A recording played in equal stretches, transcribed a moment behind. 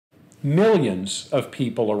Millions of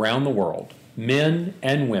people around the world, men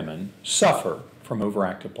and women, suffer from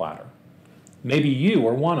overactive bladder. Maybe you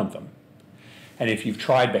are one of them. And if you've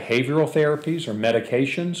tried behavioral therapies or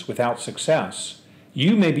medications without success,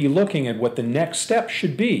 you may be looking at what the next step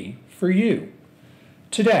should be for you.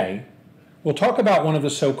 Today, we'll talk about one of the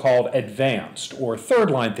so-called advanced or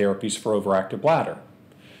third-line therapies for overactive bladder.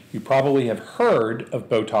 You probably have heard of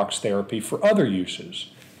Botox therapy for other uses,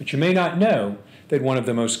 but you may not know that one of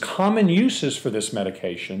the most common uses for this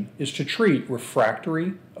medication is to treat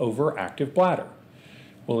refractory overactive bladder.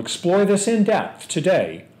 We'll explore this in depth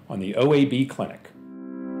today on the OAB Clinic.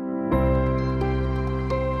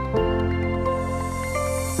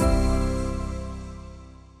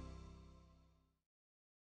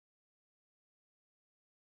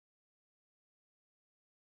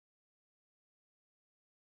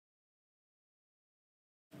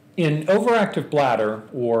 In overactive bladder,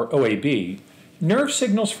 or OAB, nerve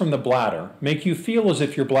signals from the bladder make you feel as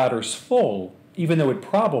if your bladder is full, even though it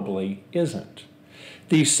probably isn't.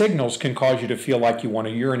 These signals can cause you to feel like you want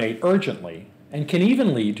to urinate urgently and can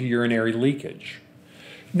even lead to urinary leakage.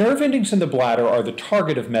 Nerve endings in the bladder are the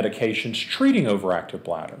target of medications treating overactive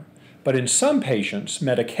bladder, but in some patients,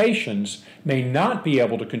 medications may not be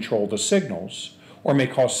able to control the signals or may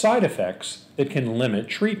cause side effects that can limit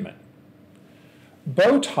treatment.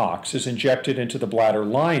 Botox is injected into the bladder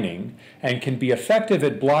lining and can be effective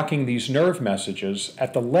at blocking these nerve messages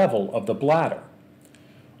at the level of the bladder.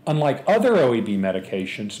 Unlike other OAB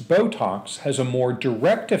medications, Botox has a more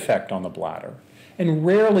direct effect on the bladder and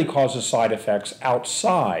rarely causes side effects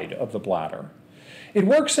outside of the bladder. It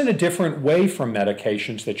works in a different way from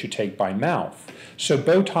medications that you take by mouth, so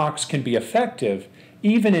Botox can be effective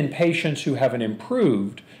even in patients who haven't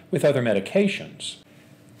improved with other medications.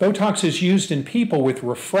 Botox is used in people with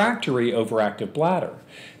refractory overactive bladder.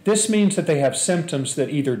 This means that they have symptoms that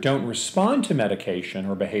either don't respond to medication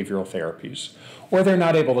or behavioral therapies, or they're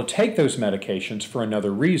not able to take those medications for another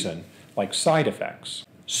reason, like side effects.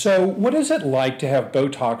 So, what is it like to have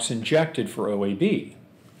Botox injected for OAB?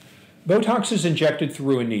 Botox is injected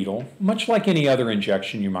through a needle, much like any other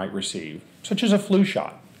injection you might receive, such as a flu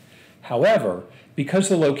shot. However, because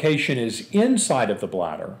the location is inside of the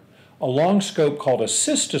bladder, a long scope called a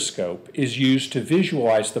cystoscope is used to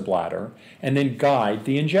visualize the bladder and then guide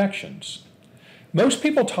the injections. Most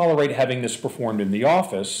people tolerate having this performed in the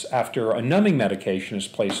office after a numbing medication is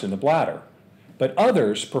placed in the bladder, but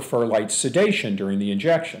others prefer light sedation during the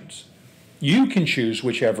injections. You can choose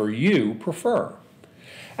whichever you prefer.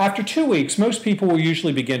 After 2 weeks, most people will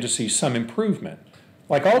usually begin to see some improvement.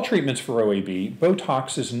 Like all treatments for OAB,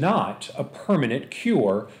 Botox is not a permanent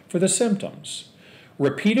cure for the symptoms.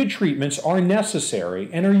 Repeated treatments are necessary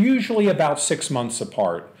and are usually about 6 months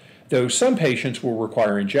apart, though some patients will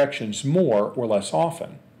require injections more or less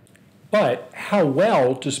often. But how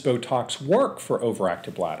well does Botox work for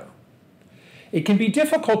overactive bladder? It can be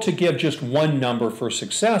difficult to give just one number for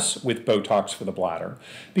success with Botox for the bladder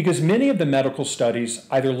because many of the medical studies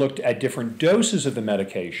either looked at different doses of the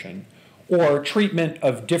medication or treatment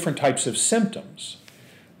of different types of symptoms.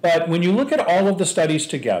 But when you look at all of the studies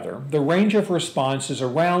together, the range of response is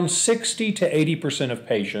around 60 to 80% of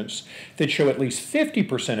patients that show at least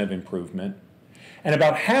 50% of improvement, and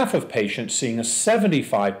about half of patients seeing a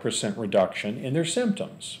 75% reduction in their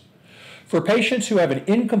symptoms. For patients who have an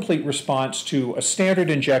incomplete response to a standard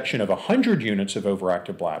injection of 100 units of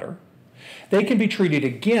overactive bladder, they can be treated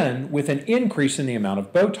again with an increase in the amount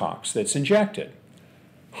of Botox that's injected.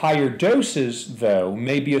 Higher doses, though,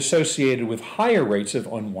 may be associated with higher rates of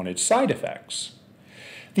unwanted side effects.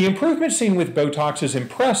 The improvement seen with Botox is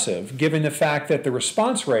impressive given the fact that the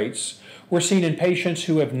response rates were seen in patients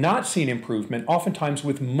who have not seen improvement, oftentimes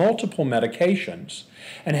with multiple medications,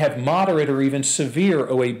 and have moderate or even severe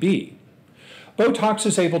OAB. Botox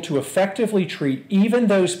is able to effectively treat even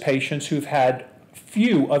those patients who've had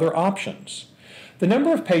few other options. The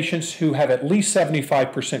number of patients who have at least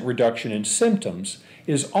 75% reduction in symptoms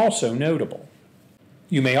is also notable.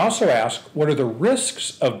 You may also ask, what are the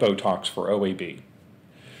risks of Botox for OAB?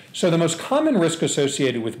 So the most common risk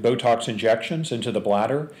associated with Botox injections into the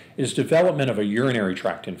bladder is development of a urinary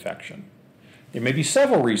tract infection. There may be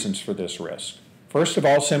several reasons for this risk. First of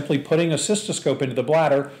all, simply putting a cystoscope into the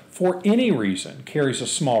bladder for any reason carries a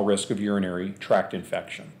small risk of urinary tract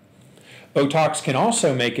infection. Botox can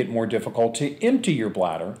also make it more difficult to empty your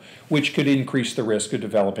bladder, which could increase the risk of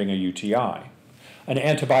developing a UTI. An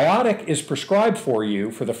antibiotic is prescribed for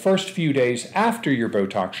you for the first few days after your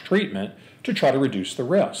Botox treatment to try to reduce the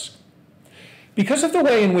risk. Because of the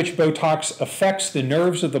way in which Botox affects the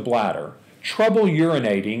nerves of the bladder, trouble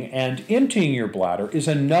urinating and emptying your bladder is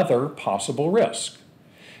another possible risk.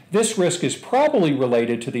 This risk is probably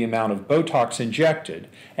related to the amount of Botox injected,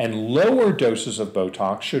 and lower doses of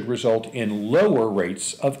Botox should result in lower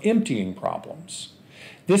rates of emptying problems.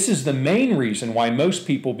 This is the main reason why most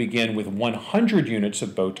people begin with 100 units of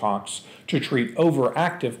Botox to treat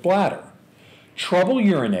overactive bladder. Trouble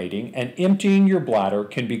urinating and emptying your bladder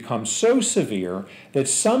can become so severe that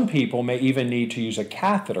some people may even need to use a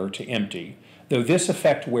catheter to empty, though this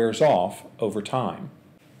effect wears off over time.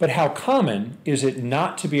 But how common is it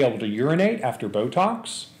not to be able to urinate after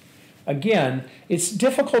Botox? Again, it's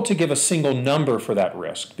difficult to give a single number for that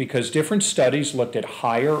risk because different studies looked at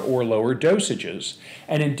higher or lower dosages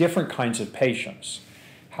and in different kinds of patients.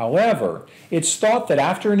 However, it's thought that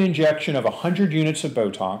after an injection of 100 units of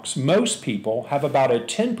Botox, most people have about a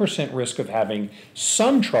 10% risk of having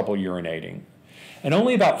some trouble urinating, and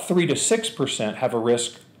only about 3 to 6% have a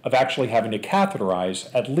risk of actually having to catheterize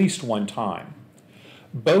at least one time.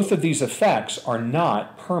 Both of these effects are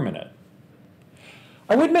not permanent.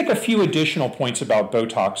 I would make a few additional points about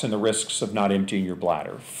Botox and the risks of not emptying your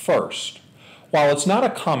bladder. First, while it's not a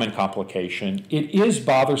common complication, it is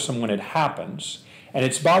bothersome when it happens, and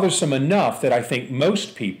it's bothersome enough that I think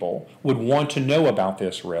most people would want to know about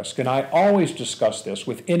this risk, and I always discuss this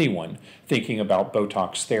with anyone thinking about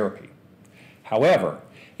Botox therapy. However,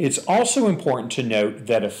 it's also important to note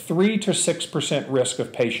that a 3 to 6% risk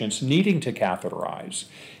of patients needing to catheterize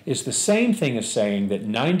is the same thing as saying that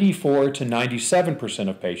 94 to 97%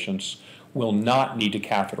 of patients will not need to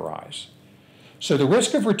catheterize. So the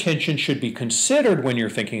risk of retention should be considered when you're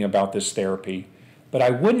thinking about this therapy, but I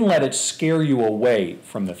wouldn't let it scare you away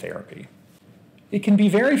from the therapy. It can be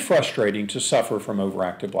very frustrating to suffer from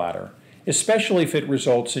overactive bladder, especially if it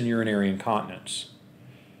results in urinary incontinence.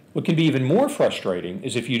 What can be even more frustrating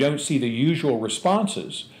is if you don't see the usual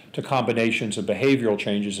responses to combinations of behavioral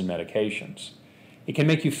changes and medications. It can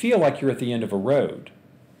make you feel like you're at the end of a road,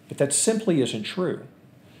 but that simply isn't true.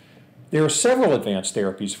 There are several advanced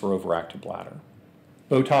therapies for overactive bladder.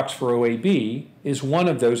 Botox for OAB is one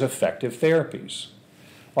of those effective therapies.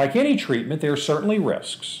 Like any treatment, there are certainly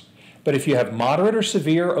risks, but if you have moderate or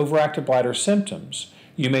severe overactive bladder symptoms,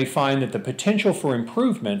 you may find that the potential for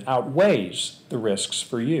improvement outweighs the risks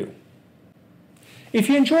for you. If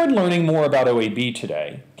you enjoyed learning more about OAB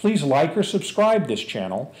today, please like or subscribe this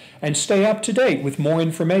channel and stay up to date with more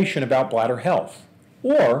information about bladder health.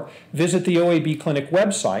 Or visit the OAB Clinic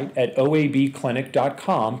website at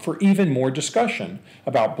oabclinic.com for even more discussion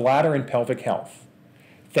about bladder and pelvic health.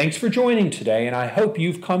 Thanks for joining today, and I hope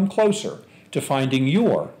you've come closer to finding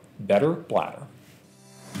your better bladder.